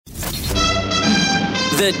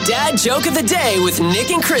The dad joke of the day with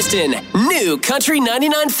Nick and Kristen. New Country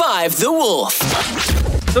 99.5 The Wolf.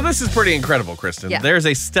 So this is pretty incredible, Kristen. Yeah. There's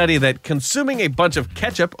a study that consuming a bunch of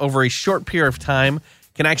ketchup over a short period of time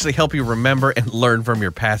can actually help you remember and learn from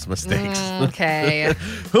your past mistakes. Okay.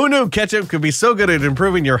 Who knew ketchup could be so good at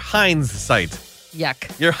improving your Heinz sight?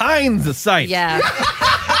 Yuck. Your Heinz sight. Yeah.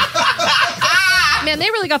 Man,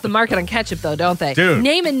 they really got the market on ketchup, though, don't they? Dude.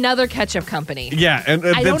 Name another ketchup company. Yeah, and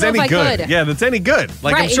I don't that's know any if I good. could. Yeah, that's any good.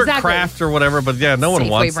 Like, Right, I'm sure exactly. Kraft or whatever, but yeah, no one Safeway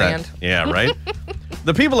wants brand. that. Yeah, right?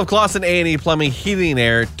 The people of Clausen A&E Plumbing, Heating and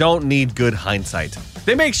Air don't need good hindsight.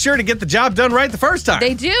 They make sure to get the job done right the first time.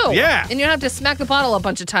 They do. Yeah. And you don't have to smack the bottle a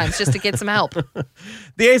bunch of times just to get some help.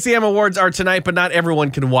 The ACM Awards are tonight, but not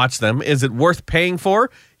everyone can watch them. Is it worth paying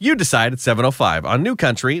for? You decide at 7:05 on New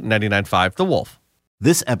Country 99.5 The Wolf.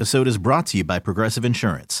 This episode is brought to you by Progressive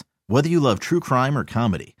Insurance. Whether you love true crime or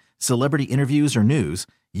comedy, celebrity interviews or news,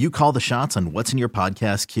 you call the shots on what's in your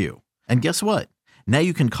podcast queue. And guess what? Now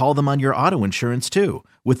you can call them on your auto insurance too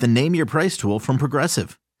with the Name Your Price tool from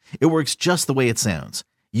Progressive. It works just the way it sounds.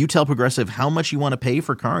 You tell Progressive how much you want to pay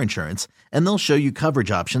for car insurance, and they'll show you coverage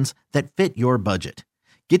options that fit your budget.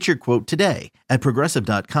 Get your quote today at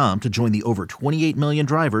Progressive.com to join the over 28 million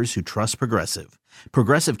drivers who trust Progressive.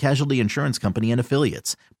 Progressive Casualty Insurance Company and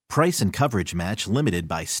Affiliates. Price and coverage match limited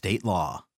by state law.